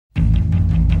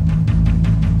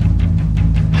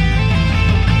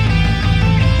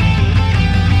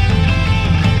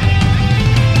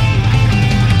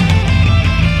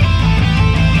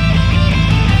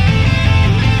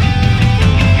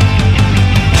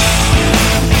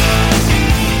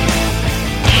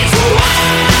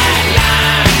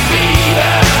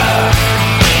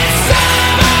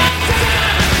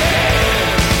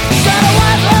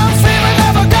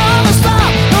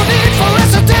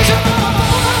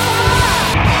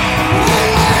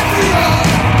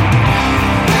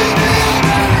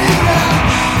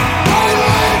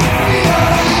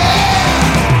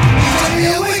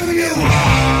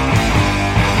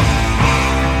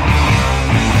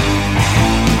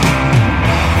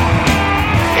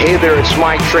Hey there, it's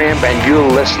Mike Tramp, and you're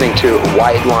listening to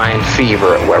White Line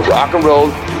Fever, where rock and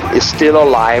roll is still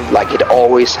alive like it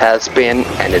always has been,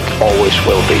 and it always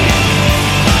will be.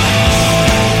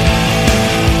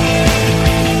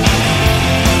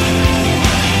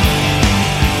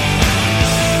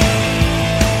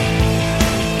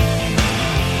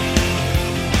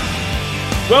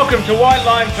 Welcome to White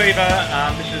Line Fever.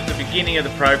 This is the beginning of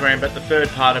the program, but the third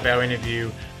part of our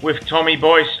interview with Tommy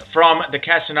Boyce from the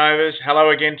Casanovas.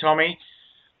 Hello again, Tommy.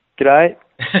 G'day.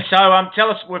 So tell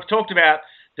us, we've talked about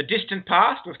the distant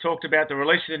past, we've talked about the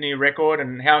release of the new record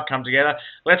and how it come together.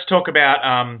 Let's talk about,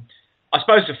 I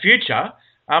suppose, the future.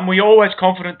 Were you always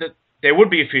confident that there would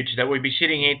be a future, that we'd be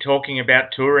sitting here talking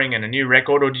about touring and a new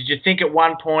record, or did you think at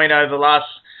one point over the last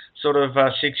sort of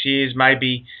 6 years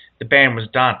maybe the band was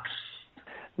done?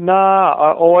 No,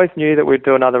 I always knew that we'd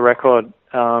do another record,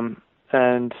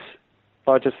 and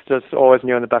I just always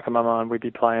knew in the back of my mind we'd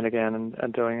be playing again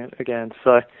and doing it again.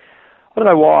 So I don't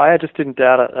know why, I just didn't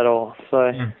doubt it at all.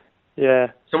 So, yeah.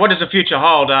 So what does the future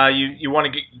hold? You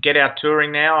want to get out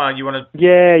touring now? You want to?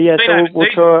 Yeah. So we'll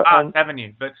tour, haven't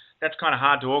you? But that's kind of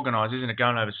hard to organise, isn't it?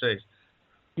 Going overseas.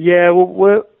 Yeah,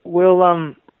 we'll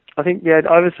I think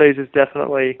overseas is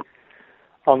definitely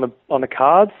on the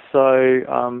cards. So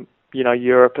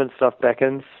Europe and stuff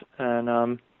beckons, and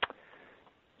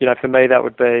for me that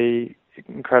would be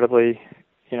incredibly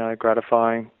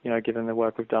gratifying, given the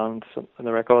work we've done on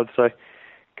the record. So,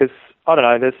 because I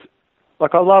don't know,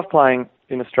 I love playing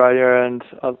in Australia and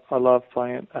I love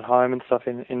playing at home and stuff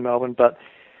in Melbourne, but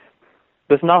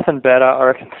there's nothing better, I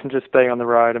reckon, than just being on the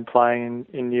road and playing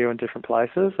in new and different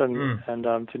places and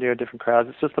to new and different crowds.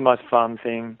 It's just the most fun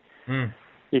thing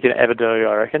you can ever do,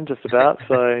 I reckon, just about.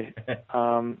 So,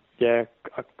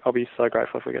 I'll be so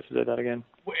grateful if we get to do that again.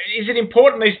 Is it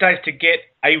important these days to get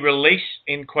a release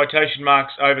in quotation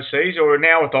marks overseas, or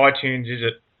now with iTunes, is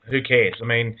it, who cares? I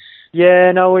mean...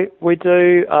 Yeah, no, we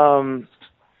do.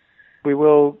 We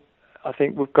will, I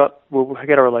think we'll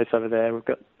get a release over there. We've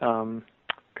got,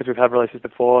 because we've had releases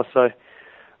before, so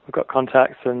we've got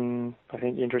contacts and I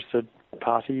think interested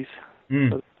parties.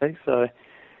 So,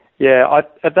 yeah,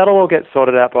 that'll all get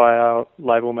sorted out by our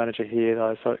label manager here,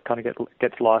 though, so it kind of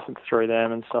gets licensed through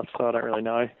them and stuff, so I don't really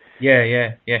know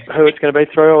Yeah. who it's going to be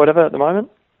through or whatever at the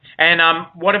moment. And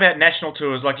what about national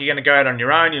tours? Like, you're going to go out on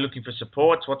your own? You're looking for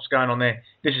supports? What's going on there?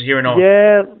 This is here and on.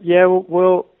 Yeah,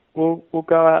 we'll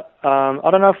go out. I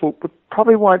don't know if we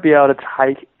probably won't be able to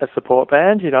take a support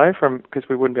band, because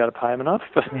we wouldn't be able to pay them enough.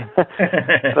 But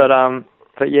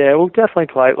yeah, we'll definitely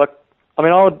play. Like, I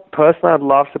mean, I'd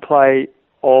love to play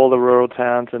all the rural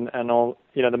towns and all,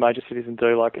 the major cities and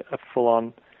do like a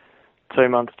full-on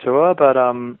 2-month tour, but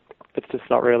it's just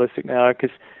not realistic now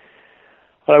because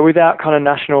without kind of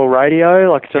national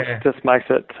radio, like just makes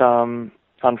it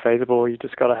unfeasible. You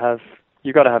got to have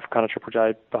kind of Triple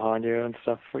J behind you and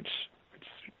stuff, which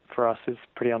for us is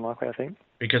pretty unlikely, I think.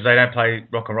 Because they don't play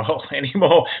rock and roll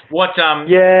anymore. What?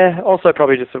 Yeah, also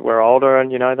probably just that we're older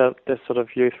and they're sort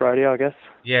of youth radio, I guess.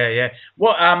 Yeah.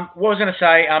 What I was going to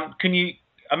say, can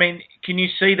you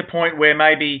see the point where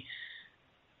maybe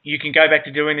you can go back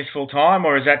to doing this full time,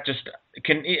 or is that just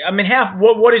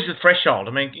what is the threshold?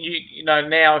 I mean,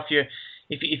 now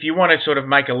if you want to sort of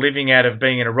make a living out of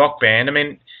being in a rock band,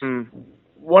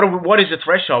 what is the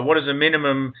threshold? What is the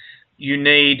minimum you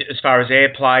need as far as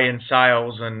airplay and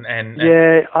sales and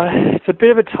it's a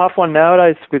bit of a tough one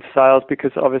nowadays with sales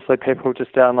because obviously people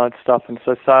just download stuff, and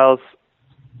so sales,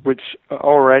 which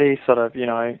already sort of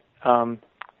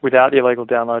without the illegal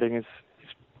downloading is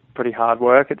pretty hard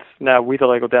work. It's now with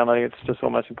illegal downloading, it's just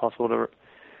almost impossible to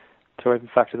even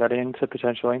factor that into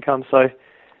potential income. So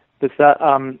there's that.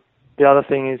 The other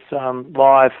thing is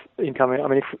live income. I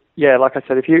mean, like I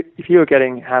said, if you were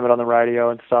getting hammered on the radio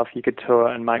and stuff, you could tour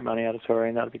and make money out of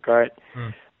touring. That'd be great.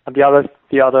 And the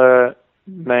other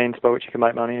means by which you can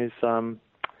make money is, when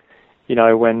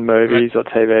movies or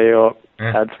TV or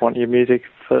ads want your music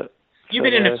for. You've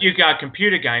been in a few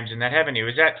computer games and that, haven't you?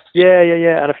 Is that? Yeah,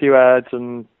 and a few ads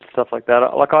and stuff like that.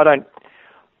 Like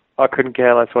I couldn't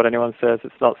care less what anyone says.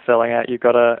 It's not selling out. You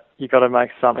got to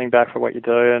make something back for what you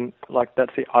do, and like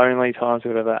that's the only times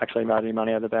we've ever actually made any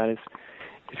money out of the band is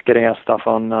getting our stuff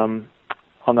on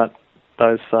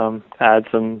those ads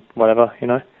and whatever,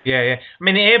 Yeah. I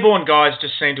mean, the Airborne guys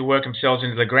just seem to work themselves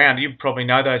into the ground. You probably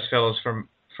know those fellas from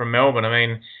Melbourne. I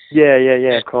mean. Yeah,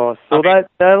 of course. Well,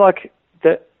 they're like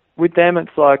that. With them,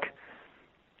 it's like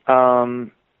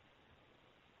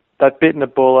they've bitten a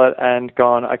bullet and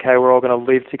gone, okay, we're all going to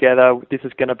live together. This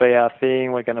is going to be our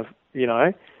thing. We're going to,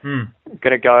 going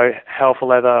to go hell for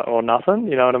leather or nothing.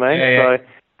 You know what I mean? Yeah. So,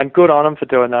 and good on them for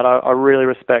doing that. I really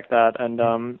respect that. And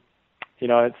You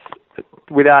know, it's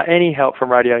without any help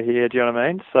from radio here. Do you know what I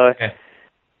mean? So,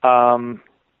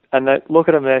 and look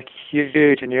at them, they're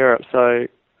huge in Europe. So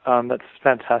that's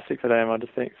fantastic for them, I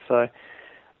just think. So,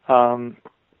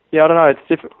 yeah, I don't know. It's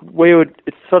different. We're in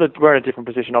a different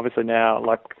position, obviously now,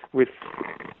 like with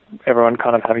everyone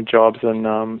kind of having jobs and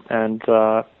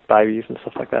babies and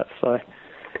stuff like that. So,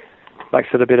 makes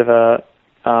it a bit of a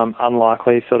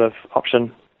unlikely sort of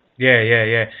option.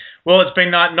 Yeah. Well, it's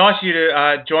been nice of you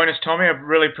to join us, Tommy. I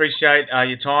really appreciate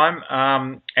your time,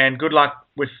 and good luck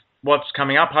with what's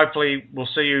coming up. Hopefully, we'll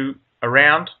see you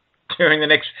around during the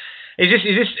next. Is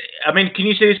this? I mean, can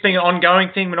you see this being an ongoing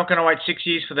thing? We're not going to wait 6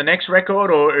 years for the next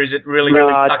record, or is it really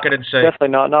suck it and see? Definitely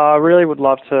not. No, I really would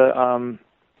love to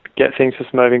get things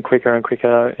just moving quicker and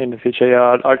quicker in the future.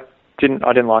 Yeah, I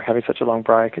didn't like having such a long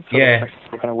break. It's sort of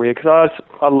kind of weird because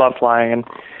I love playing and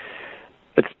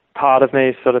it's part of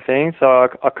me sort of thing. So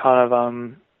I kind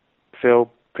of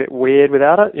feel a bit weird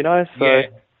without it, you know. So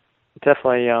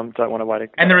definitely don't want to wait.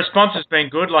 And the response has been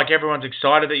good. Like everyone's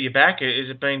excited that you're back. Has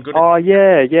it been good? Oh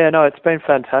yeah. No, it's been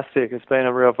fantastic. It's been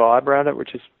a real vibe around it,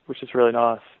 which is really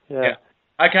nice. Yeah.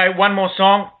 Okay, one more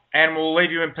song. And we'll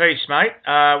leave you in peace, mate.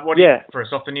 What do you have for us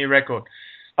off the new record?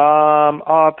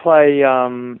 I play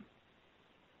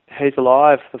He's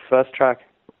Alive, the first track.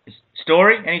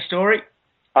 Story? Any story?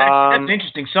 That's an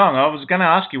interesting song. I was going to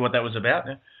ask you what that was about.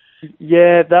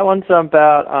 Yeah, that one's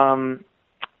about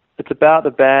it's about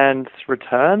the band's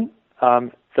return.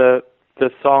 The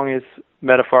song is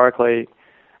metaphorically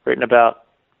written about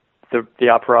the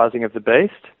uprising of the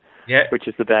beast, which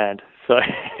is the band. So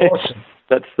awesome.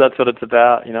 That's what it's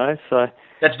about, you know. So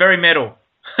that's very metal.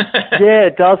 Yeah,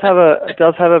 it does have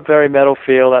a very metal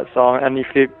feel, that song. And if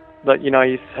you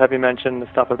have you mentioned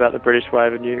the stuff about the British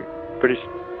wave and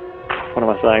what am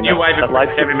I saying? New wave of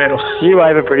heavy metal. New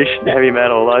wave of British heavy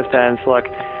metal. Those bands, like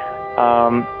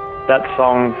that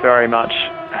song, very much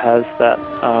has that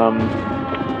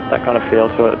kind of feel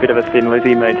to it. A bit of a Thin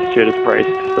Lizzy meets Judas Priest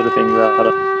sort of thing about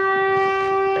it.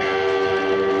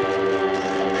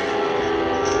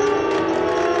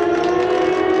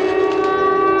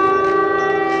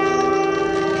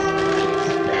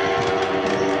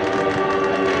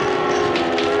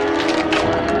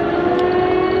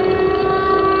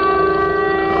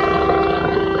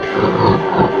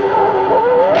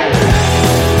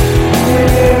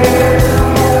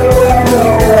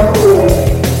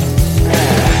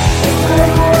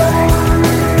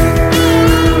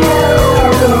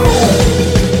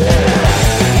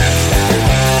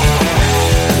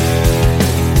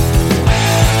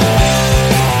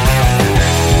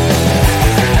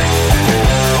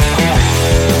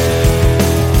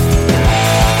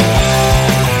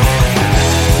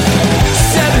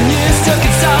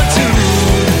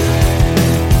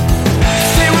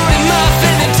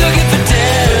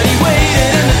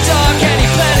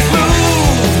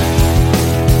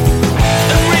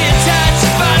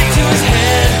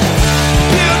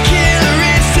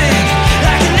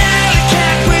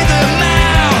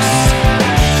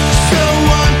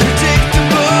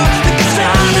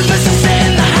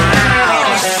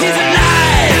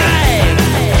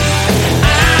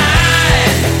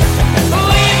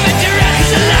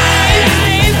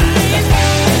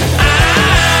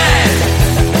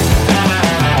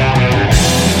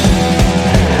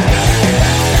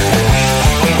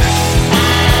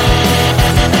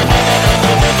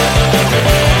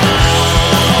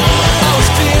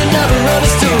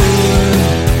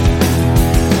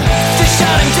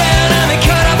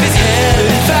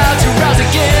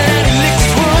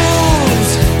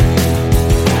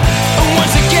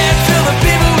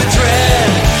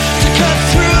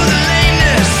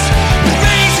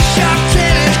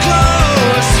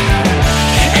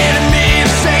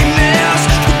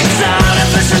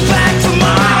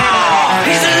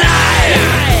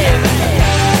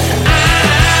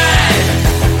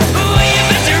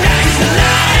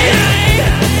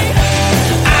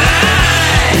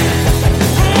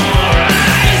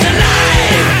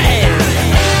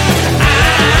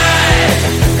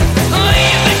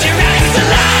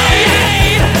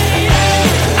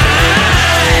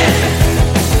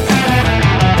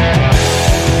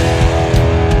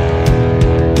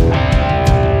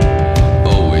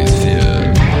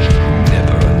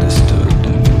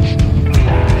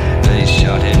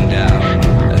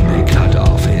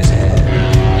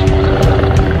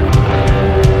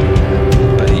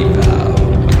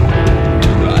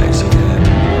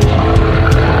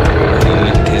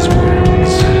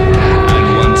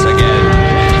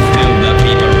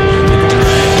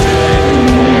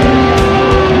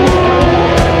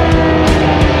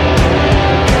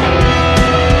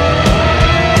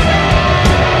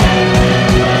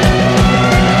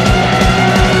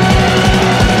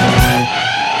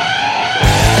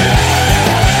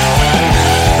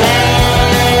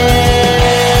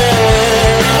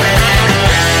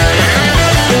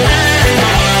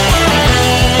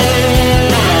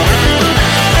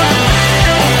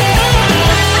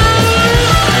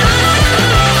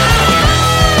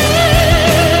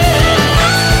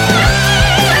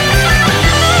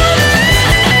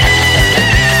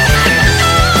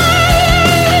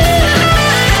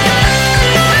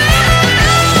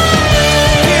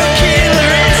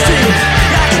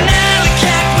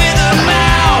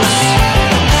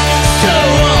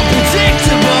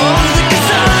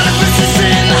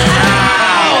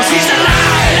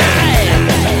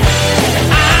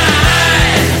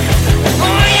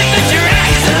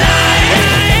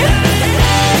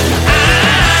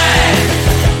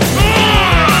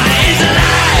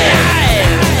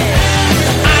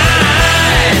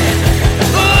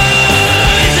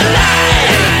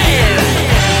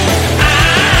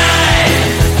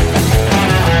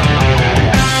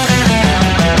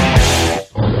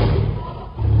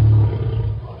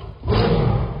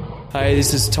 Hey,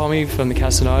 this is Tommy from the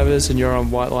Casanovas, and you're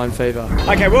on White Line Fever.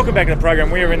 Okay, welcome back to the program.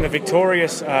 We are in the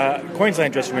victorious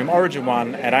Queensland dressing room, Origin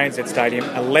 1 at ANZ Stadium,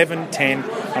 11-10, and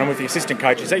I'm with the assistant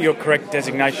coach. Is that your correct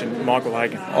designation, Michael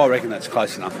Hagan? I reckon that's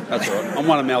close enough. That's all right. I'm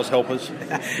one of Mel's helpers.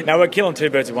 Now, we're killing two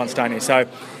birds with one stone here. So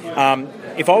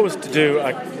if I was to do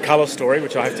a colour story,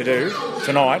 which I have to do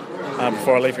tonight,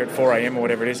 before I leave here at 4 a.m. or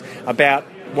whatever it is, about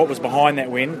what was behind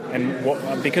that win, and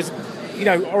what, because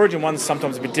Origin 1's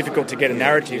sometimes a bit difficult to get a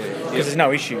narrative because there's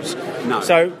no issues. No.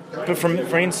 So, but from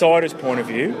an insider's point of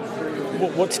view,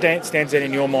 what stands out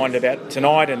in your mind about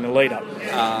tonight and the lead-up?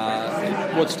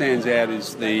 What stands out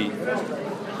is the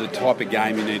type of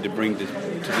game you need to bring to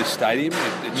this stadium.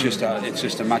 It's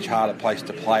just a much harder place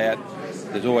to play at.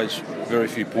 There's always very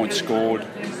few points scored,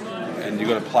 and you've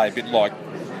got to play a bit like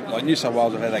New South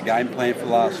Wales have had a game plan for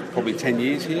the last probably 10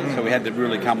 years here, so we had to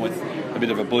really come with a bit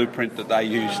of a blueprint that they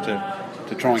used to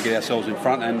try and get ourselves in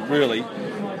front, and really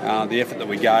the effort that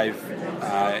we gave,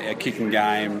 our kicking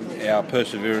game, our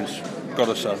perseverance got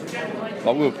us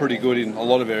we were pretty good in a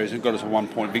lot of areas. It got us a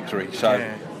 1-point victory,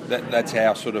 so that's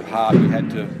how sort of hard we had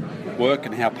to work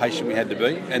and how patient we had to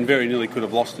be, and very nearly could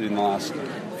have lost it in the last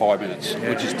 5 minutes,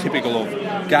 which is typical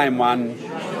of game one.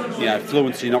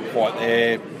 Fluency not quite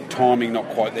there, timing not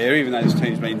quite there. Even though this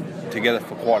team's been together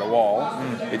for quite a while,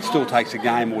 it still takes a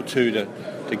game or two to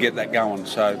get that going.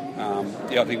 So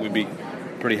I think we'd be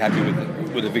pretty happy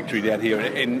with a victory down here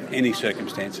in any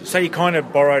circumstances. So you kind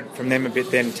of borrowed from them a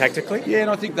bit then tactically? Yeah, and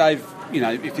I think they've,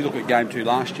 if you look at game 2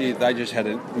 last year, they just had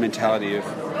a mentality of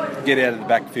get out of the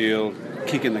backfield,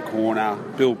 kick in the corner,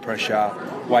 build pressure,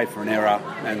 wait for an error,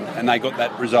 and they got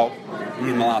that result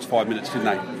in the last 5 minutes, didn't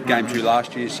they? Game 2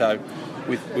 last year, so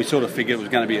we sort of figured it was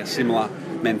going to be a similar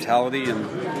mentality,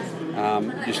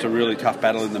 and just a really tough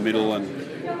battle in the middle, and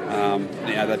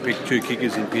they picked 2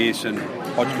 kickers in Pearce and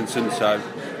Hodgkinson, so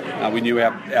we knew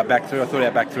our back three. I thought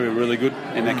our back three were really good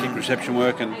in that kick reception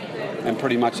work, and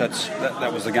pretty much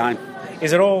that was the game.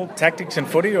 Is it all tactics and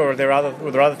footy, or were there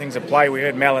other things at play? We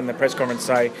heard Mel in the press conference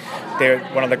say they're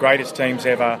one of the greatest teams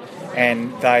ever,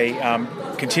 and they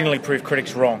continually prove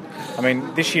critics wrong. I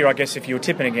mean, this year, I guess, if you were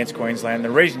tipping against Queensland,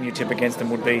 the reason you tip against them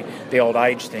would be the old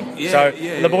age thing.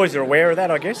 The boys are aware of that,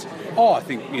 I guess? Oh, I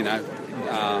think,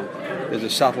 there's a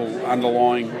subtle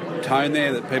underlying tone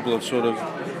there that people have sort of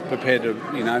prepared to,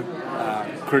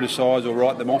 criticise or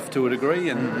write them off to a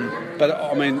degree. But,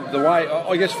 I mean,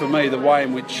 for me, the way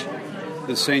in which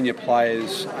the senior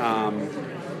players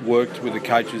worked with the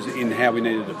coaches in how we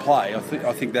needed to play, I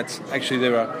think that's actually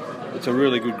it's a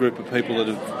really good group of people that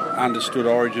have understood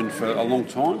Origin for a long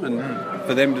time, and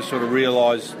for them to sort of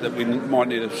realise that we might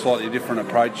need a slightly different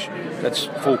approach, that's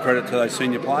full credit to those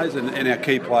senior players and our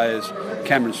key players,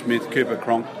 Cameron Smith, Cooper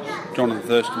Cronk, Jonathan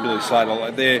Thurston, Billy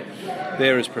Slater.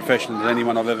 They're as professional as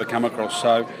anyone I've ever come across,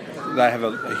 so they have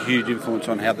a huge influence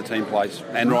on how the team plays,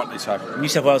 and rightly so. New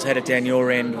South Wales had it down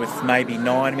your end with maybe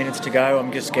 9 minutes to go,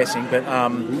 I'm just guessing, but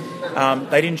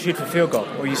they didn't shoot for field goal.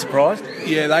 Were you surprised?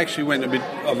 Yeah, they actually went a bit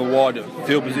of a wide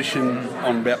field position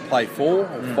on about play 4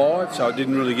 or 5, so it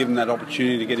didn't really give them that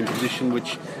opportunity to get in position,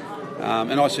 which,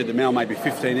 and I said to Mel, maybe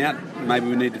 15 out, maybe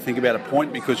we need to think about a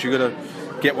point, because you've got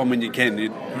to get one when you can. You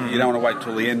don't want to wait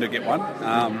till the end to get one.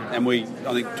 And we,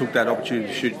 I think, took that opportunity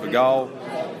to shoot for goal,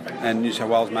 and New South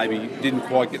Wales maybe didn't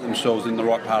quite get themselves in the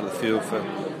right part of the field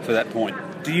for that point.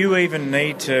 Do you even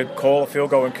need to call a field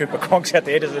goal when Cooper Cronk's out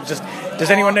there? Does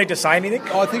anyone need to say anything?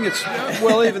 I think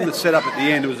even the setup at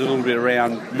the end, it was a little bit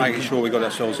around making sure we got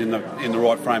ourselves in the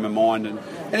right frame of mind, and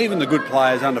even the good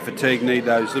players under fatigue need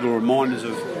those little reminders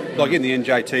of, like in the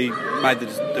NJT made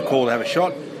the call to have a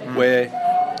shot, where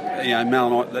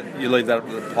Mel and I, you leave that up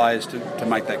to the players to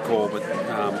make that call, but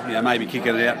maybe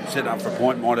kicking it out and setting up for a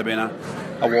point might have been a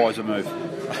wiser move.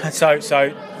 So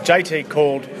JT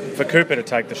called for Cooper to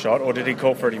take the shot, or did he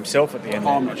call for it himself at the end?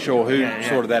 I'm not sure who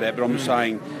sorted that out, but I'm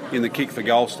saying in the kick for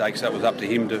goal stakes, that was up to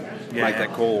him to make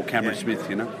that call, or Cameron Smith,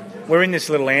 We're in this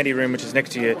little ante room, which is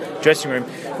next to your dressing room.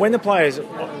 When the players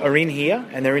are in here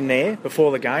and they're in there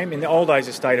before the game, in the old days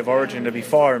of State of Origin, to be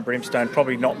fire and brimstone,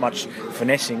 probably not much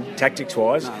finessing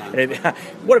tactics-wise. No.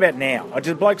 What about now?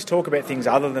 Do the blokes talk about things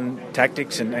other than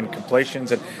tactics and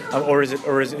completions, or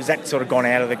is that sort of gone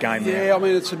out of the game now? Yeah, I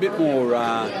mean, it's a bit more,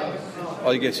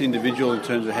 I guess, individual in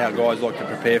terms of how guys like to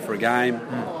prepare for a game.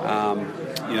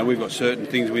 We've got certain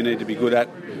things we need to be good at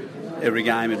every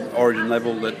game at Origin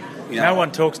level that No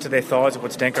one talks to their thighs and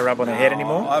puts Denko rub on their head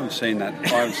anymore? I haven't seen that.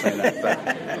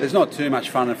 But there's not too much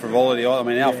fun and frivolity. I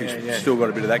mean, Alfie's still got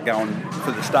a bit of that going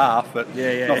for the staff, but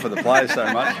not for the players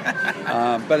so much.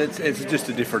 But it's just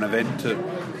a different event to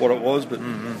what it was, but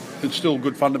it's still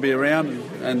good fun to be around,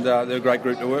 and they're a great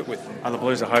group to work with. Are the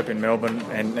Blues a hope in Melbourne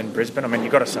and Brisbane? I mean,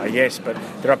 you've got to say yes, but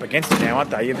they're up against it now,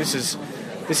 aren't they? This is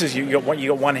you got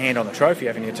one hand on the trophy,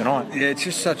 haven't you, tonight? Yeah, it's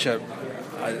just such a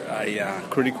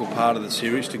critical part of the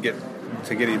series to get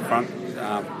in front.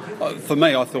 For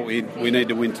me, I thought we need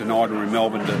to win tonight or in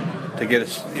Melbourne to get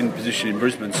us in position in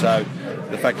Brisbane. So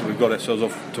the fact that we've got ourselves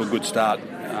off to a good start,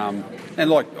 and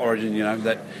like Origin,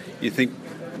 that you think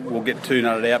we'll get 2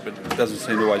 nutted out, but it doesn't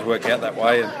seem to always work out that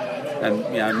way.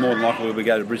 And more than likely we'll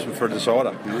go to Brisbane for a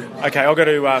decider. Okay, I've got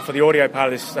to, for the audio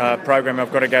part of this program,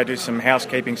 I've got to go do some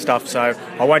housekeeping stuff, so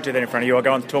I won't do that in front of you. I'll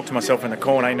go and talk to myself in the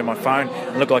corner into my phone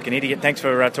and look like an idiot. Thanks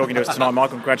for talking to us tonight,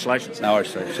 Michael. Congratulations. No worries,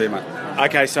 Steve. See you, mate.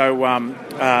 Okay, so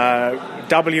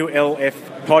WLF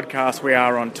Podcast, we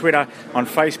are on Twitter. On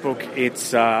Facebook,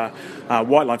 it's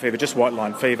White Line Fever, just White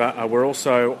Line Fever. We're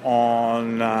also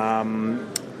on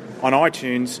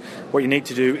iTunes. What you need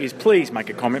to do is please make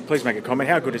a comment.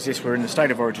 How good is this? We're in the State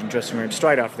of Origin dressing room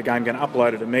straight after the game, going to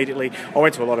upload it immediately. I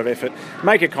went to a lot of effort.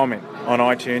 Make a comment on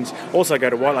iTunes. Also go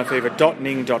to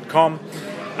whitelinefever.ning.com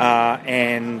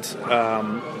and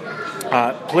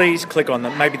please click on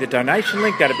maybe the donation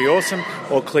link. That'd be awesome.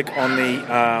 Or click on the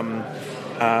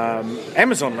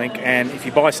Amazon link, and if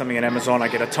you buy something on Amazon, I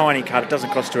get a tiny cut. It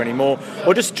doesn't cost you any more.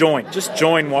 Or just join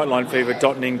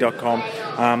whitelinefever.ning.com.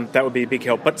 That would be a big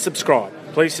help. But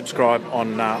please subscribe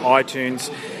on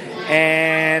iTunes.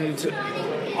 And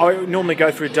I normally go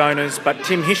through donors, but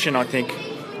Tim Hishin, I think,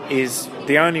 is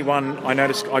the only one I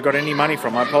noticed I got any money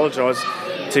from. I apologise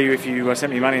to you if you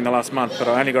sent me money in the last month, but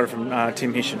I only got it from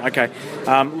Tim Hishin. Okay,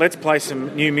 let's play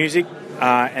some new music.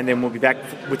 And then we'll be back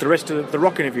with the rest of the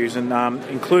rock interviews, and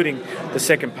including the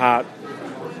second part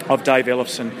of Dave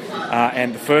Ellefson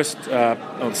and the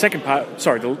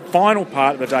final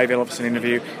part of the Dave Ellefson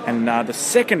interview, and the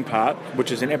second part,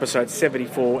 which is in episode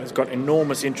 74, has got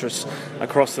enormous interest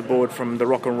across the board from the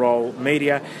rock and roll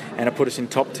media, and it put us in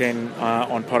top 10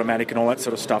 on Podomatic and all that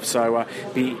sort of stuff. So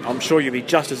I'm sure you'll be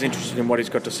just as interested in what he's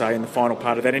got to say in the final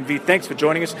part of that interview. Thanks for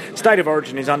joining us. State of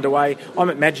Origin is underway. I'm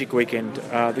at Magic Weekend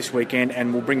this weekend,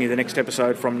 and we'll bring you the next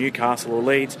episode from Newcastle or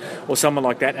Leeds or somewhere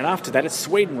like that. And after that, it's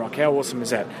Sweden Rock. How awesome is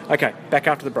that? Okay, back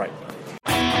after the break.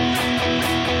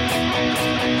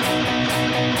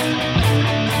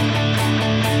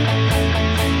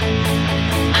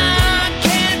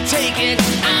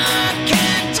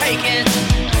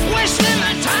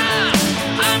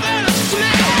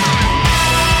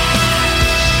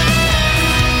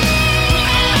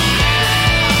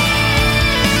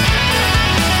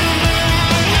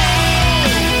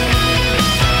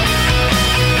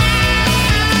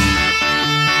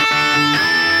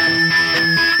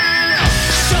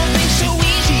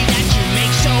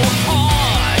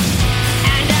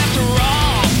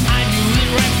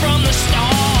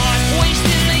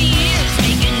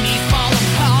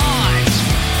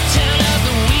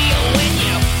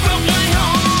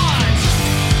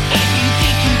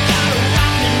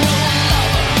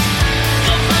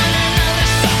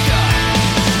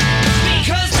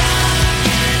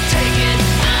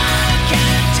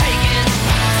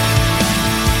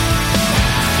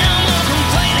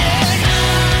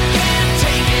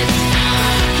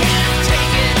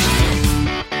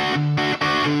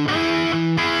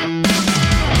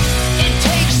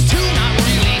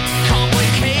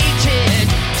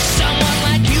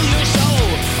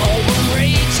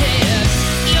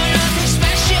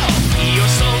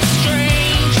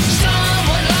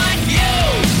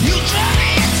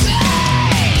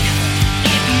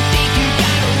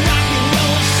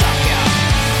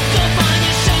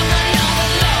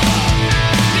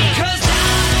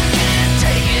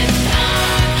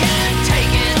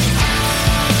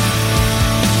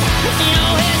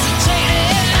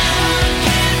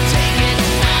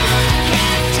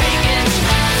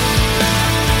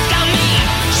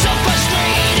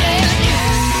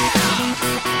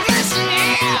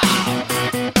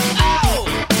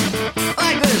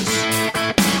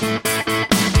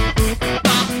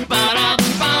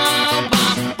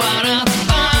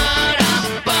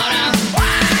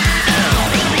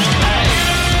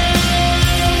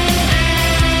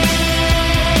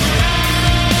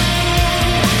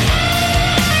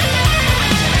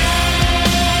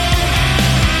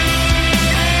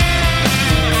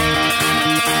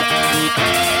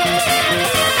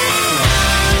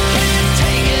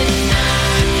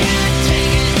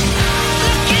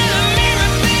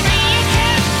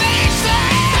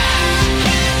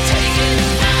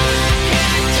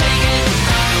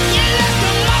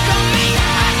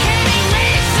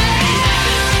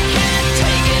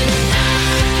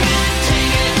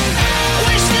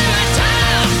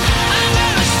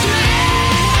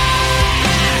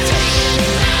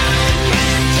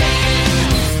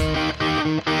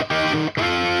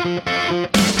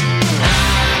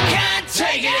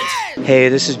 Hey,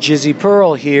 this is Jizzy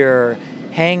Pearl here,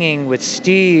 hanging with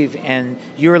Steve, and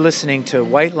you're listening to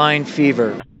White Line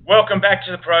Fever. Welcome back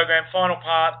to the program. Final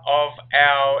part of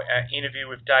our interview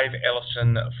with Dave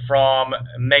Ellison from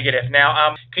Megadeth.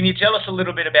 Now, can you tell us a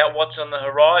little bit about what's on the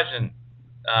horizon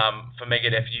for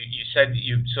Megadeth? You said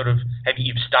you've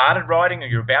started writing, or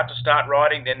you're about to start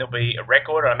writing. Then there'll be a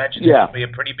record. I imagine there'll be a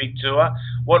pretty big tour.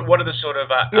 What are the sort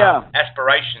of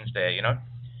aspirations there? You know.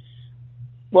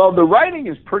 Well, the writing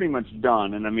is pretty much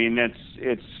done, and I mean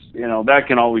it's that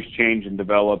can always change and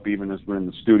develop even as we're in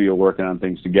the studio working on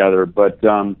things together. But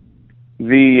the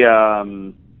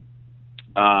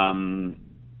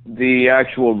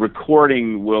actual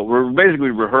recording we're basically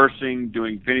rehearsing,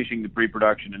 finishing the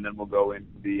pre-production, and then we'll go into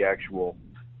the actual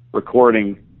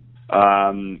recording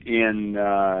in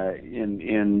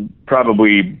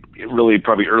probably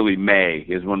early May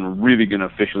is when we're really going to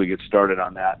officially get started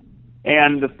on that.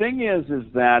 And the thing is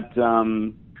that,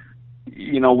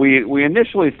 we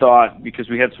initially thought, because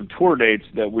we had some tour dates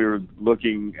that we were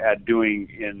looking at doing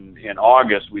in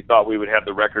August, we thought we would have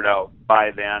the record out by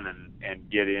then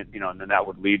and get in, and then that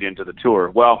would lead into the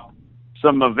tour. Well,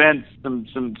 some events,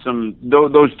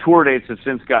 those tour dates have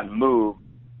since gotten moved,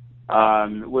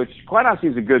 which quite honestly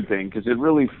is a good thing, because it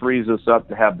really frees us up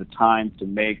to have the time to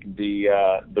make the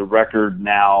record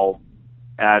now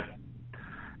at,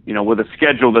 with a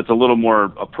schedule that's a little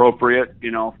more appropriate,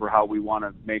 for how we want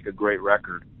to make a great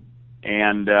record.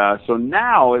 And so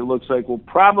now it looks like we'll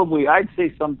probably, I'd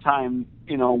say sometime,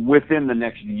 within the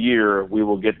next year, we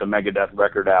will get the Megadeth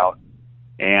record out.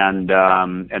 And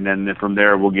then from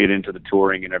there, we'll get into the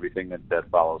touring and everything that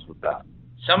follows with that.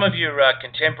 Some of your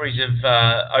contemporaries have,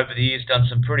 over the years, done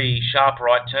some pretty sharp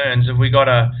right turns. Have we got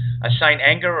a Saint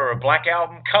Anger or a Black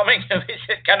album coming? Is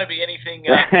it going to be anything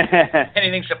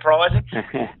anything surprising?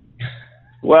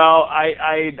 Well,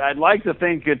 I'd like to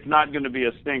think it's not going to be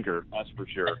a stinker. That's for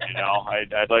sure.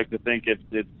 I'd like to think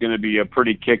it's going to be a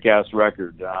pretty kick-ass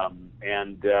record.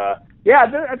 I'd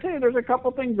tell you, there's a couple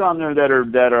things on there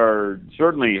that are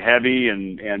certainly heavy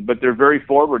but they're very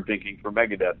forward-thinking for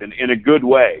Megadeth in a good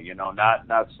way.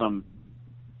 Not some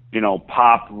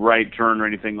pop right turn or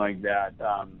anything like that.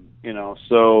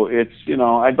 So it's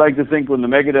I'd like to think when the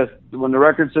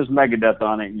record says Megadeth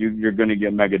on it, you're going to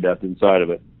get Megadeth inside of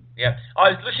it. Yeah, I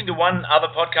was listening to one other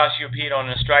podcast you appeared on,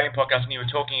 an Australian podcast, and you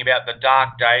were talking about the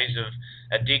dark days of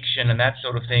addiction and that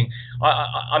sort of thing.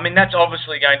 I mean, that's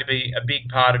obviously going to be a big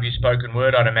part of your spoken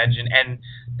word, I'd imagine, and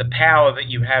the power that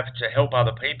you have to help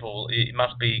other people. It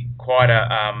must be quite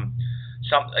a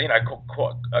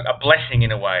blessing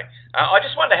in a way. I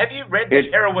just wonder, have you read the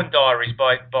Heroin Diaries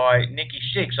by Nikki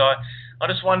Sixx? I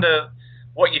just wonder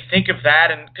what you think of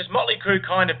that, and because Motley Crue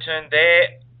kind of turned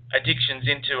their addictions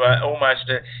into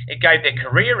it gave their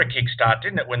career a kickstart,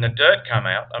 didn't it, when The Dirt came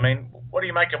out? I mean, what do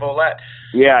you make of all that?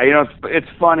 Yeah, it's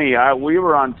funny. We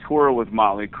were on tour with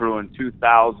Motley Crue in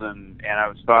 2000, and I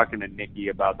was talking to Nicky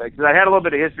about that, because I had a little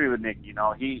bit of history with Nicky.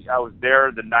 I was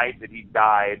there the night that he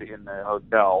died in the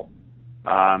hotel.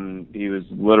 He was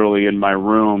literally in my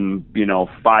room,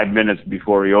 5 minutes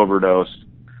before he overdosed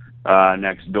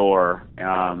next door.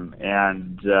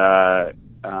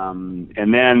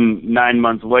 And then 9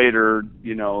 months later,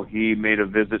 he made a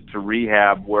visit to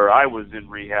rehab where I was in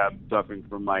rehab suffering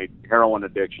from my heroin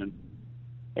addiction.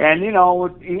 And, he and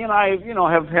I,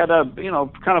 have had a,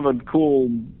 kind of a cool,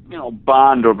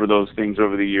 bond over those things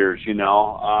over the years, and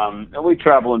we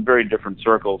travel in very different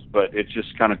circles, but it's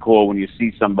just kind of cool when you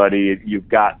see somebody, you've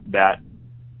got that,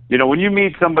 when you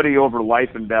meet somebody over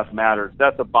life and death matters,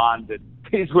 that's a bond that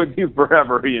stays with you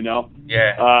forever,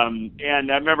 Yeah. And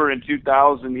I remember in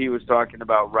 2000, he was talking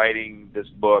about writing this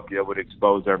book that would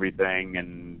expose everything,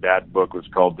 and that book was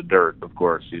called The Dirt, of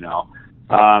course,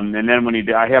 And then when he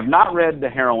did, I have not read the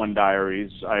Heroin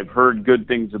Diaries. I've heard good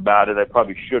things about it. I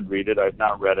probably should read it. I've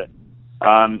not read it.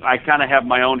 I kind of have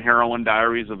my own Heroin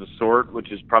Diaries of a sort, which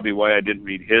is probably why I didn't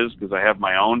read his, because I have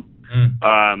my own.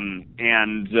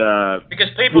 Because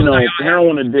people say,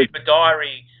 heroin addiction, keep a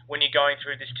diary when you're going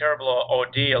through this terrible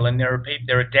ordeal, and there are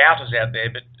doubters out there,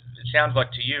 but it sounds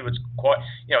like to you it's quite,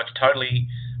 it's totally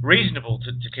reasonable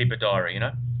to keep a diary,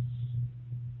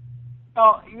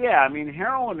 Oh, yeah, I mean,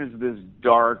 heroin is this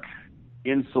dark,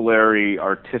 insulary,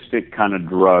 artistic kind of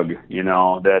drug,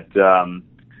 that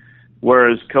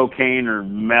whereas cocaine or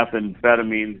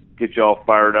methamphetamines get you all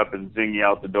fired up and zing you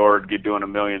out the door and get doing a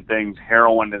million things,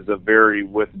 heroin is a very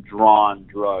withdrawn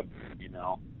drug,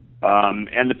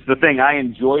 and it's the thing I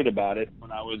enjoyed about it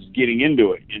when I was getting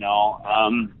into it,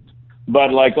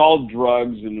 But like all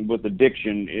drugs and with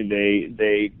addiction,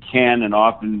 they can and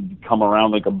often come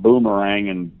around like a boomerang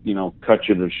and, cut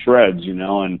you to shreds,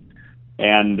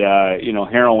 And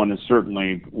heroin is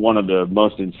certainly one of the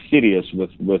most insidious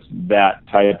with that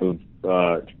type of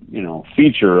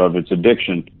feature of its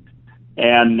addiction.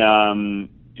 And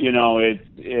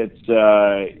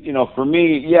for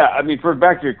me, yeah. I mean,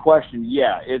 back to your question,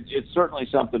 yeah, it's certainly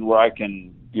something where I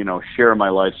can share my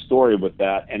life story with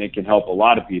that, and it can help a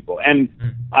lot of people. And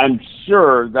I'm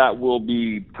sure that will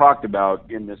be talked about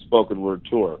in this spoken word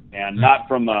tour, and not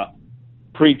from a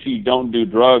preachy don't do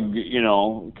drug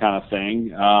kind of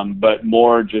thing, but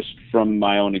more just from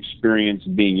my own experience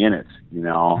being in it,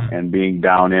 and being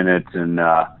down in it, and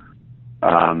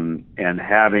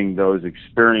having those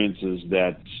experiences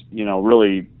that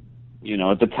really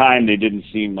at the time they didn't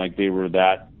seem like they were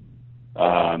that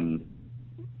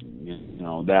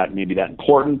that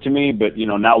important to me, but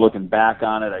now looking back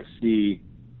on it, I see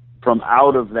from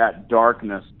out of that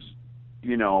darkness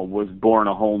was born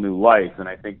a whole new life. And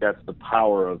I think that's the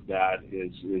power of that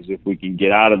is if we can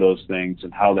get out of those things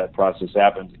and how that process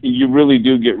happens, you really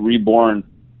do get reborn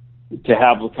to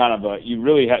have kind of you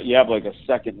have like a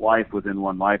second life within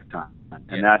one lifetime.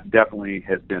 And that definitely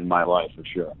has been my life for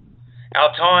sure.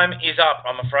 Our time is up,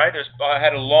 I'm afraid. I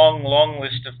had a long, long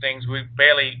list of things. We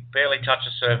barely touched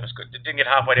the surface. Didn't get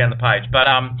halfway down the page. But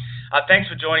thanks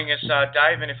for joining us,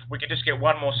 Dave. And if we could just get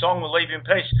one more song, we'll leave you in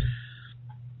peace.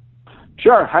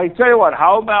 Sure. I tell you what,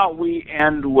 how about we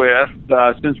end with,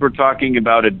 since we're talking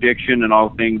about addiction and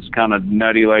all things kind of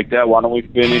nutty like that, why don't we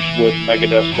finish with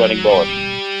Megadeth Sweating Bullets?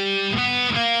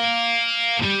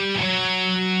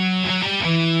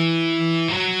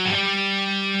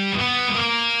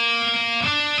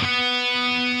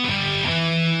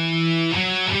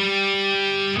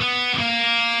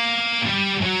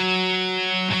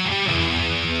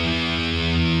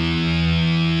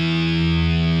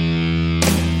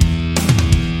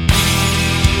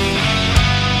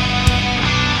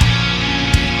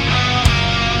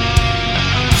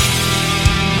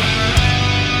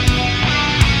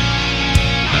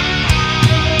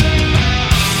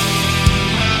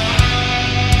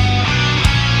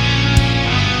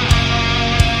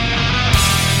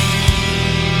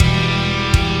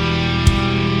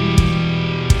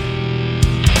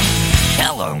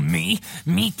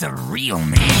 Meet the real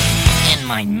me in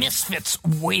my misfits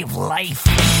way of life.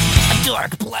 A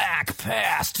dark black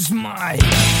past is my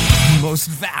most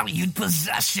valued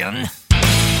possession.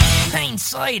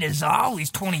 Hindsight is always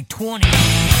 20/20,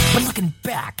 but looking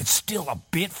back, it's still a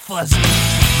bit fuzzy.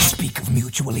 Speak of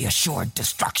mutually assured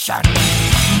destruction.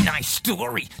 Nice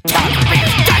story. Talk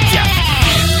about gotcha.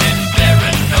 Feeling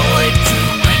paranoid to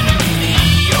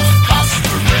enemy of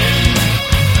phosphorin.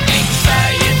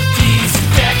 Anxiety's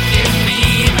attacking me.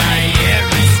 My air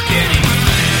is getting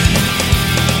thin.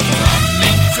 I'm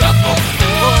in trouble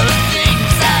for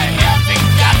things I haven't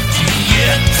got to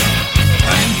yet.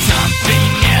 I'm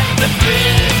jumping at the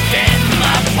bit and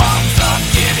my palms are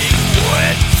getting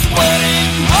wet.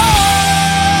 Sweating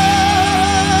hard.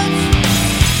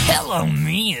 Hello,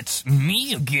 me, it's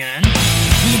me again.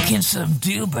 You can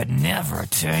subdue but never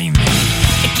tame me.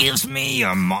 It gives me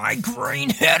a migraine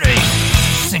headache,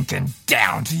 sinking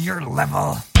down to your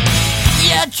level.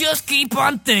 Yeah, just keep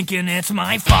on thinking it's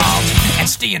my fault and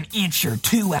stay an inch or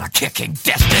two at a kicking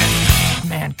distance.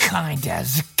 Mankind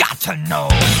has got to know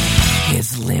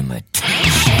his limitations.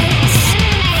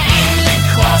 Feeling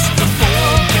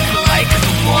claustrophobic like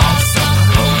the walls are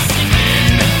closing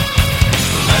in.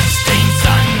 Bloodstains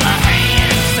on my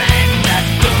hands and I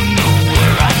don't know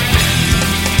where I've been.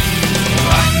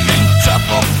 I'm in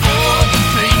trouble for the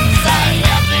things I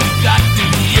haven't got to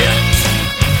yet.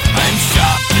 I'm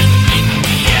sharpening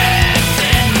the ass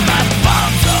and my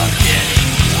palms are getting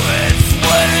wet.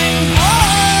 Sweating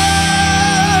hard.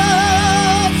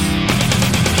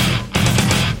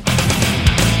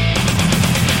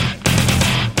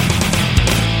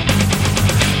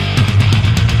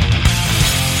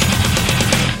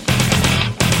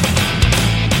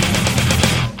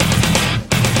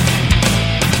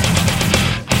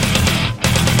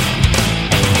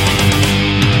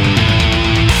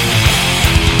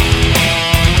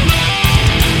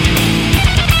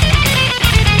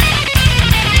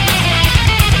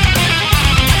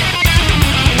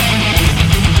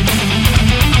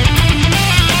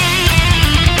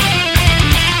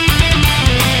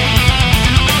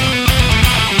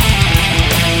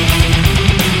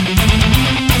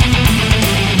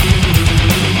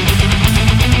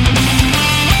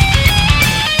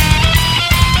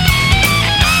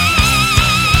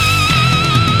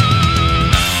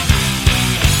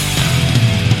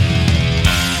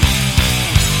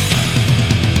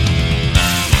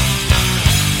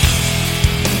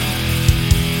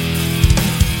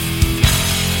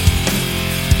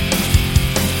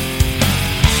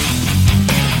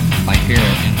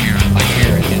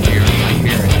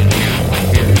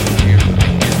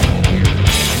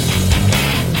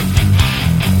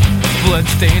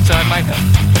 stay inside my head.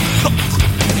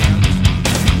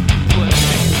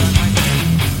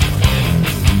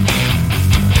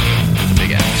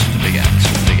 Big axe, big axe,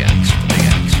 big axe, big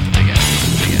axe, big axe,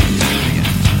 big axe, big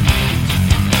axe.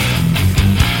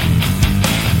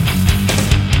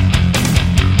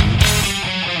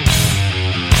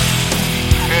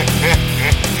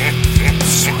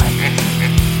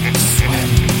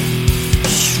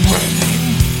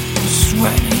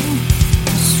 Sweating.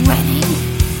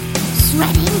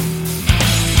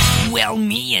 Well,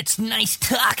 me, it's nice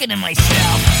talking to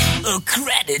myself. A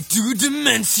credit to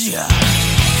dementia.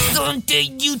 Someday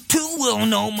you too will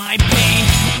know my pain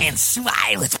and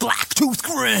smile its black-toothed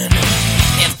grin.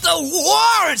 If the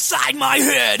war inside my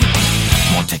head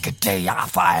won't take a day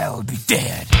off, I'll be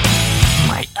dead.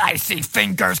 My icy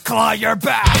fingers claw your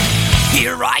back.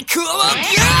 Here I come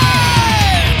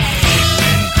again.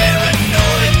 Feeling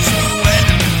paranoid to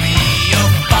enemy, a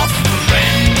false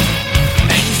friend.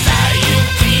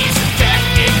 Anxiety's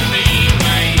attacking me.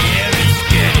 My hair is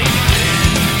getting thin.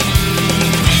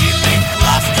 Feeling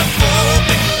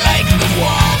claustrophobic, like the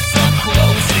walls are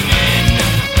closing in.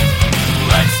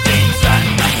 Blood stains on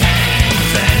my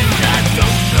hands, and I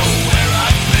don't know where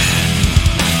I've been.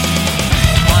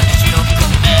 Once you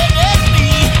committed me,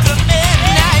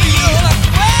 now you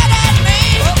regretted me.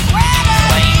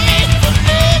 Blame me for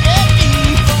letting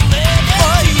me,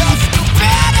 for your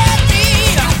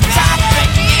stupidity. I'm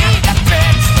sharpening the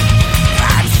bits,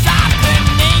 I'm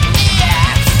sharpening the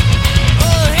axe.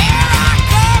 Oh, here I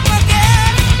come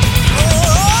again.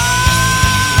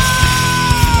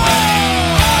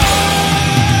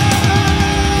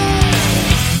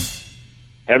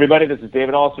 Hey everybody, this is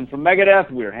David Olson from Megadeth.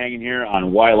 We're hanging here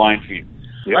on White Line Fever.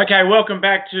 Yep. Okay, welcome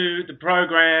back to the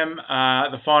program,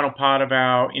 the final part of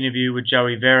our interview with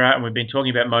Joey Vera, and we've been talking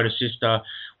about Motor Sister.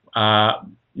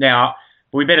 Now,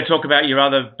 we better talk about your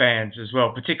other bands as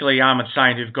well, particularly Armored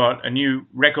Saint, who've got a new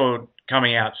record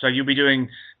coming out. So you'll be doing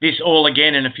this all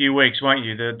again in a few weeks, won't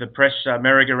you? The press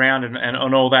merry-go-round and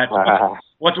all that.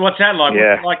 What's that like?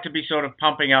 Yeah. What's it like to be sort of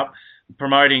pumping up,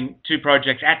 promoting two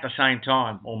projects at the same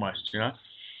time, almost, you know?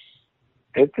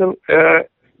 It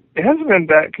hasn't been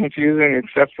that confusing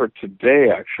except for today,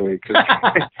 actually, because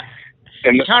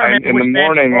in the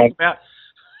morning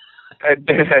I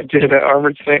did an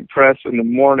Armored Saint press in the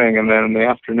morning, and then in the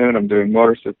afternoon I'm doing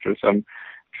Motor Sister. So I'm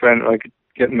trying to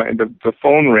get the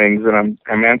phone rings, and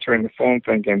I'm answering the phone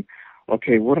thinking,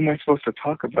 okay, what am I supposed to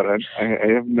talk about? I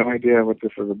have no idea what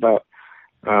this is about.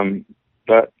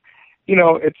 But you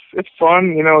know, it's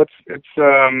fun. You know, it's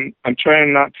I'm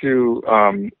trying not to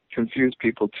confuse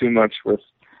people too much with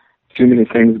too many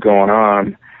things going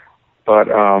on, but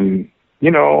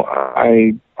you know,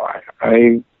 I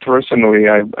personally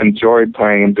I enjoyed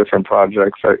playing in different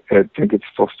projects. I think it's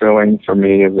fulfilling for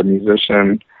me as a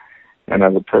musician and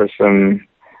as a person.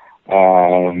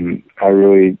 I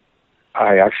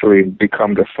actually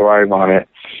become to thrive on it.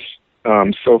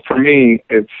 So for me,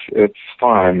 it's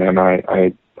fun, and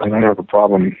I don't have a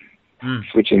problem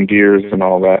switching gears and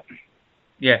all that.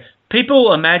 Yeah.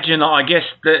 People imagine, I guess,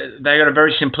 that they got a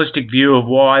very simplistic view of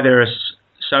why there are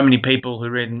so many people who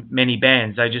are in many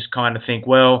bands. They just kind of think,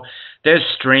 well, there's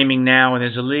streaming now and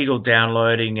there's illegal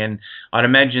downloading, and I'd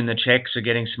imagine the checks are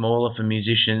getting smaller for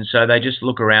musicians, so they just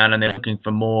look around and they're looking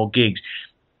for more gigs.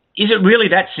 Is it really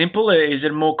that simple? Is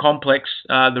it more complex,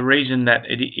 the reason that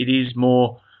it is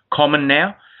more common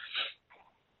now?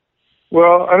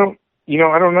 Well, I don't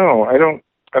know.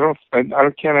 I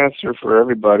can't answer for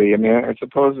everybody. I mean, I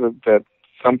suppose that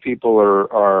some people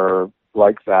are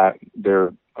like that. They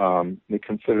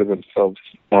consider themselves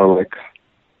more like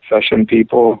session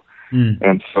people,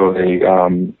 and so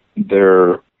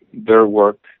their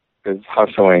work is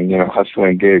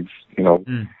hustling gigs. You know,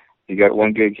 you got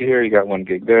one gig here, you got one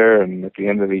gig there, and at the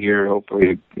end of the year,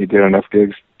 hopefully you did enough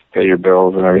gigs to pay your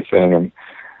bills and everything. And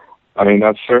I mean,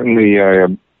 that's certainly a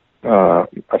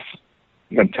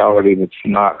mentality that's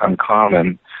not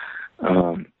uncommon,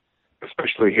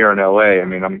 especially here in LA. I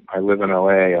mean, I live in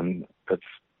LA, and it's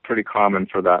pretty common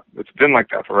for that. It's been like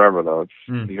that forever, though.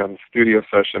 You have studio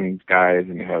session guys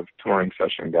and you have touring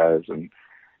session guys, and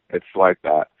it's like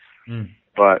that.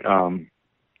 But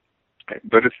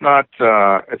it's not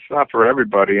for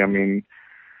everybody. I mean,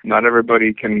 not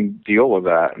everybody can deal with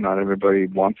that. Not everybody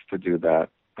wants to do that.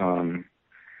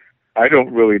 I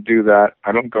don't really do that.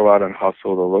 I don't go out and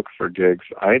hustle to look for gigs.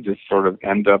 I just sort of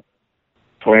end up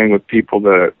playing with people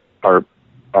that are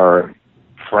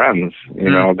friends, you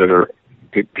know, that are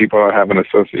people I have an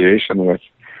association with.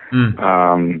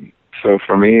 So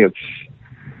for me,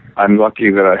 I'm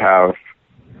lucky that I have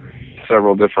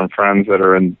several different friends that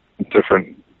are in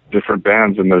different different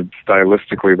bands, and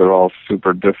stylistically they're all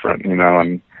super different, you know.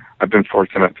 And I've been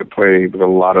fortunate to play with a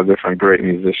lot of different great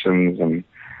musicians, and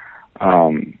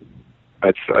for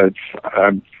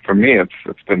me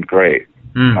it's been great.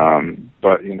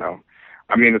 But you know,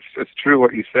 I mean, it's true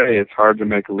what you say. It's hard to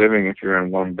make a living if you're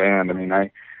in one band. I mean,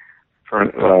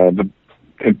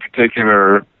 in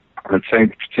particular, Armored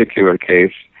Saint's particular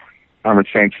case, Armored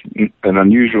Saint's an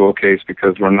unusual case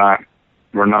because we're not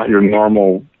your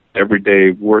normal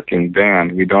everyday working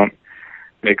band. We don't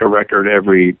make a record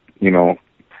every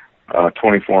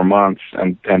 24 months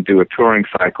and do a touring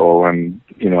cycle, and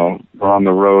we're on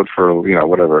the road for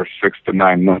whatever 6 to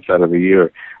 9 months out of the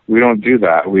year. We don't do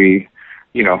that. We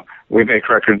make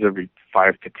records every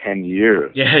 5 to 10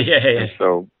 years. Yeah.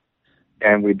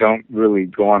 And we don't really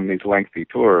go on these lengthy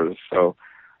tours. So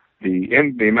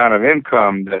the amount of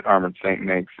income that Armored Saint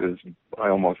makes is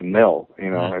almost nil.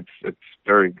 It's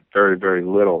very, very, very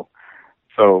little.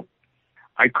 So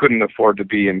I couldn't afford to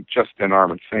be in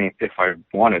Armored Saint if I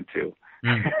wanted to.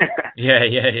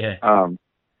 Yeah.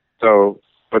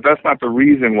 But that's not the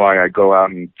reason why I go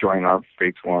out and join our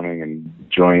Fates Warning and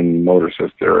join Motor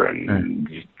Sister and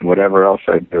whatever else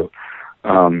I do.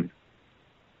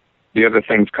 The other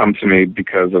things come to me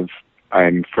because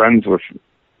I'm friends with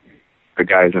the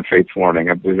guys in Fates Warning.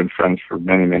 We've been friends for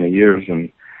many, many years, and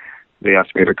they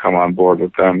asked me to come on board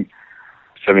with them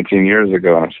 17 years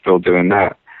ago, and I'm still doing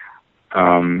that.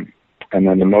 And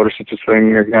then the Motor Sister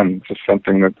thing, again, just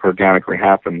something that organically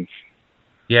happens.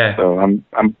 Yeah. So I'm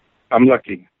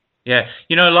lucky. Yeah.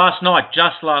 Last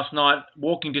night,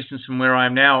 walking distance from where I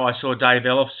am now, I saw Dave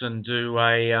Ellefson do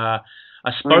a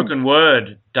spoken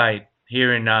word date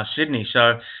here in Sydney.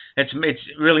 So it's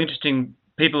really interesting.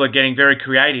 People are getting very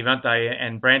creative, aren't they,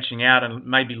 and branching out and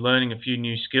maybe learning a few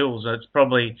new skills. It's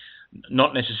probably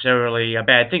not necessarily a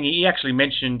bad thing. He actually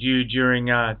mentioned you during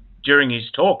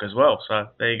his talk as well. So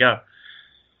there you go.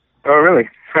 Oh, really?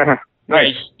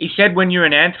 Nice. Yeah, he said when you're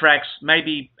in Anthrax,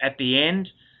 maybe at the end,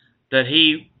 that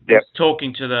he was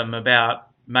talking to them about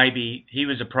maybe he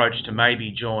was approached to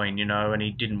maybe join, and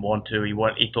he didn't want to.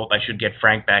 He thought they should get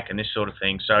Frank back and this sort of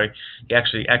thing. So he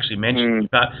actually mentioned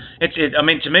it. But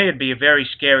to me, it'd be a very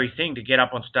scary thing to get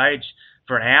up on stage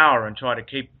for an hour and try to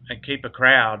keep a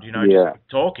crowd, just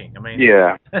talking. I mean,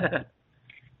 yeah.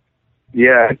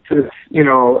 Yeah, it's just,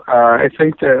 I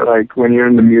think that, like, when you're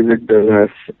in the music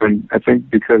business, and I think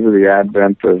because of the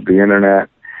advent of the internet,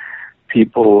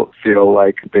 people feel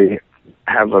like they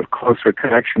have a closer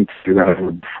connection to than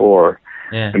ever before.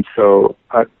 Yeah. And so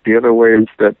the other ways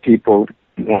that people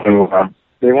want to,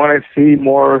 they want to see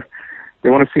more, they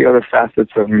want to see other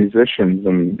facets of musicians,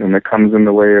 and it comes in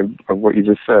the way of what you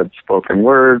just said, spoken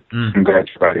word, some guys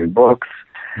writing books,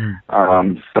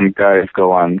 some guys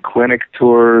go on clinic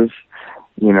tours,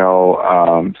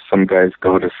 some guys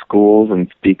go to schools and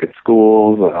speak at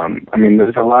schools. I mean,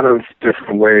 there's a lot of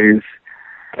different ways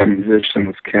that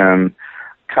musicians can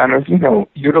kind of,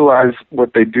 utilize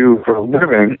what they do for a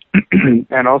living.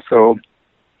 And also,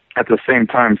 at the same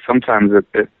time, sometimes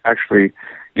it actually,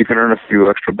 you can earn a few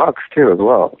extra bucks too as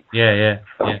well. Yeah.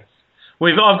 I've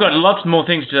got lots more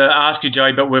things to ask you,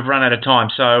 Joey, but we've run out of time.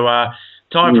 So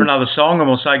time for another song, and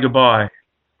we'll say goodbye.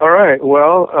 All right.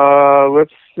 Well,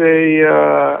 let's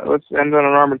end on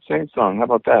an Armored Saint song. How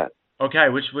about that? Okay.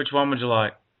 Which one would you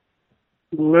like?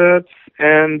 Let's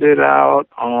end it out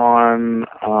on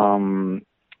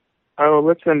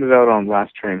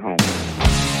Last Train Home.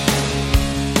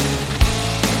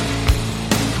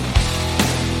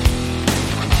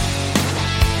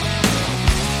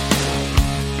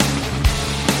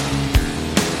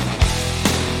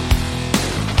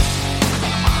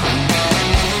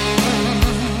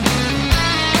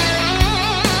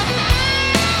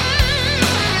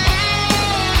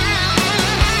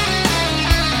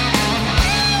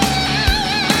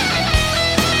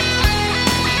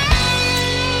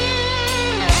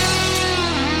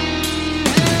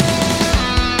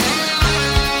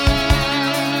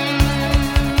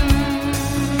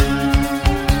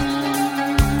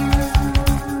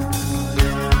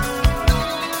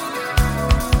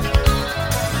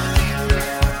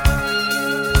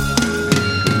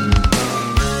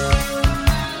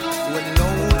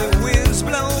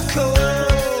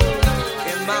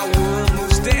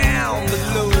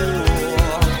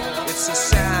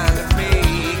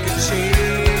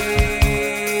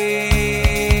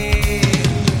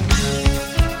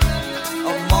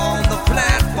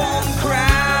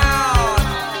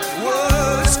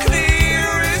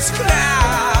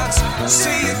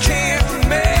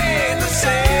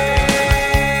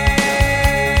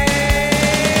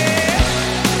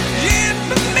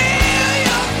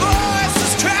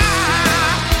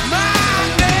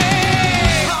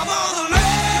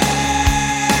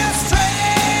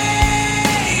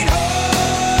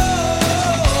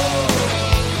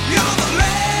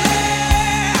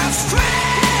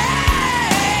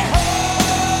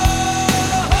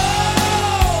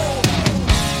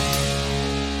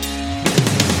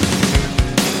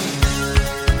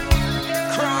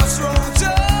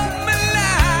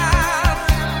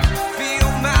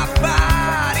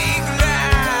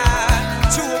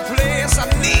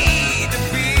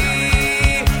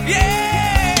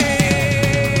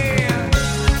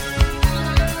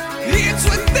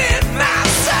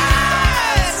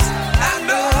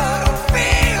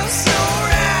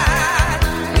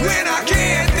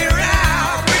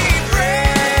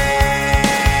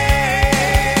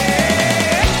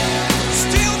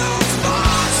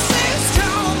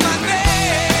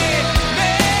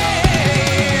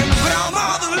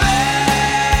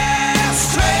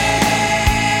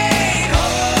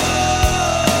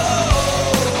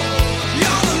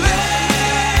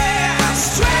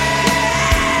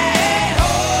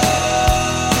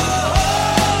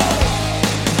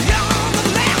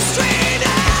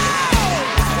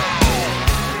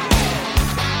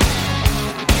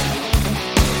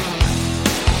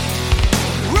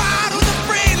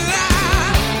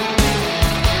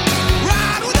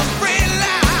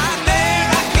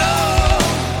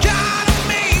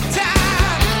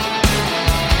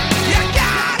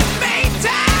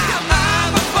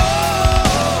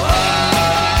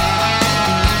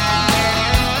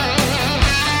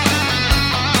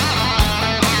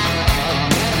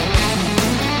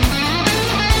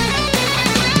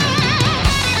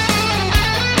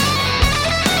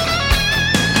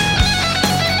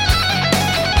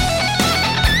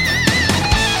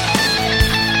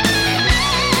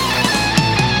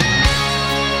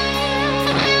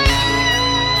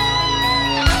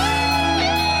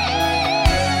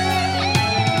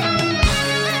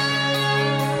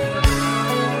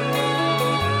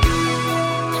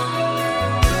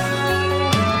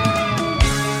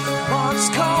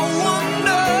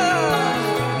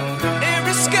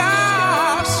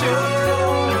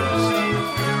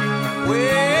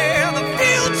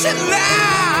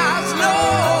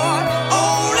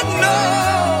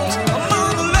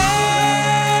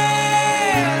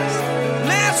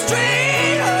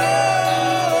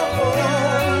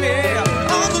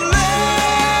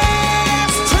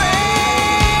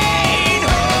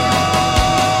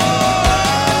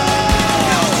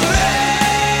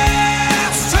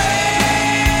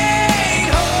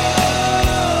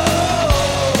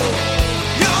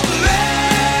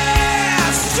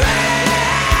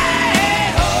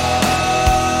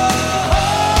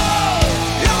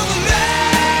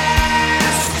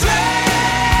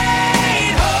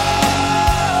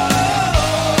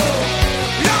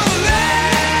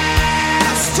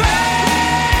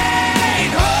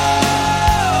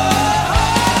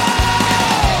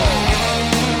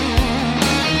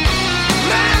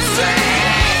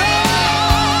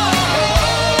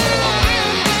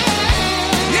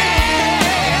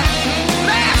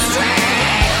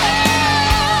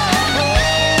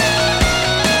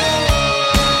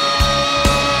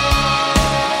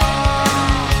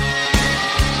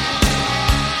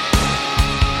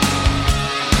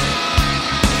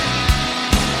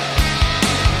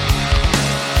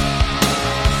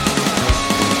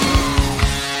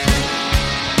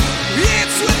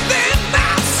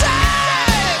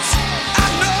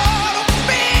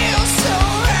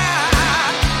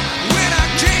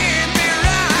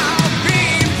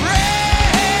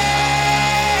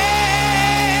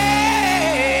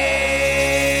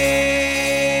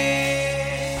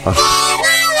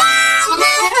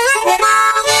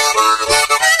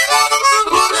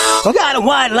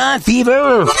 white line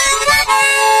fever.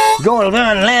 Gonna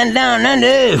run land down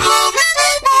under.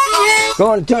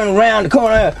 Gonna turn around the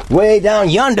corner way down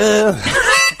yonder.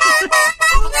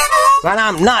 But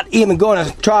I'm not even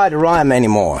gonna try to rhyme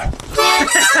anymore.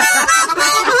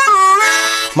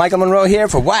 Michael Monroe here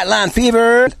for White Line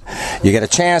Fever. You get a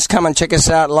chance, come and check us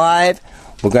out live.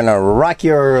 We're going to rock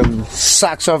your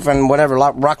socks off and whatever,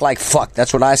 rock like fuck.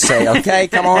 That's what I say, okay?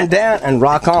 Come on down and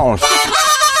rock on.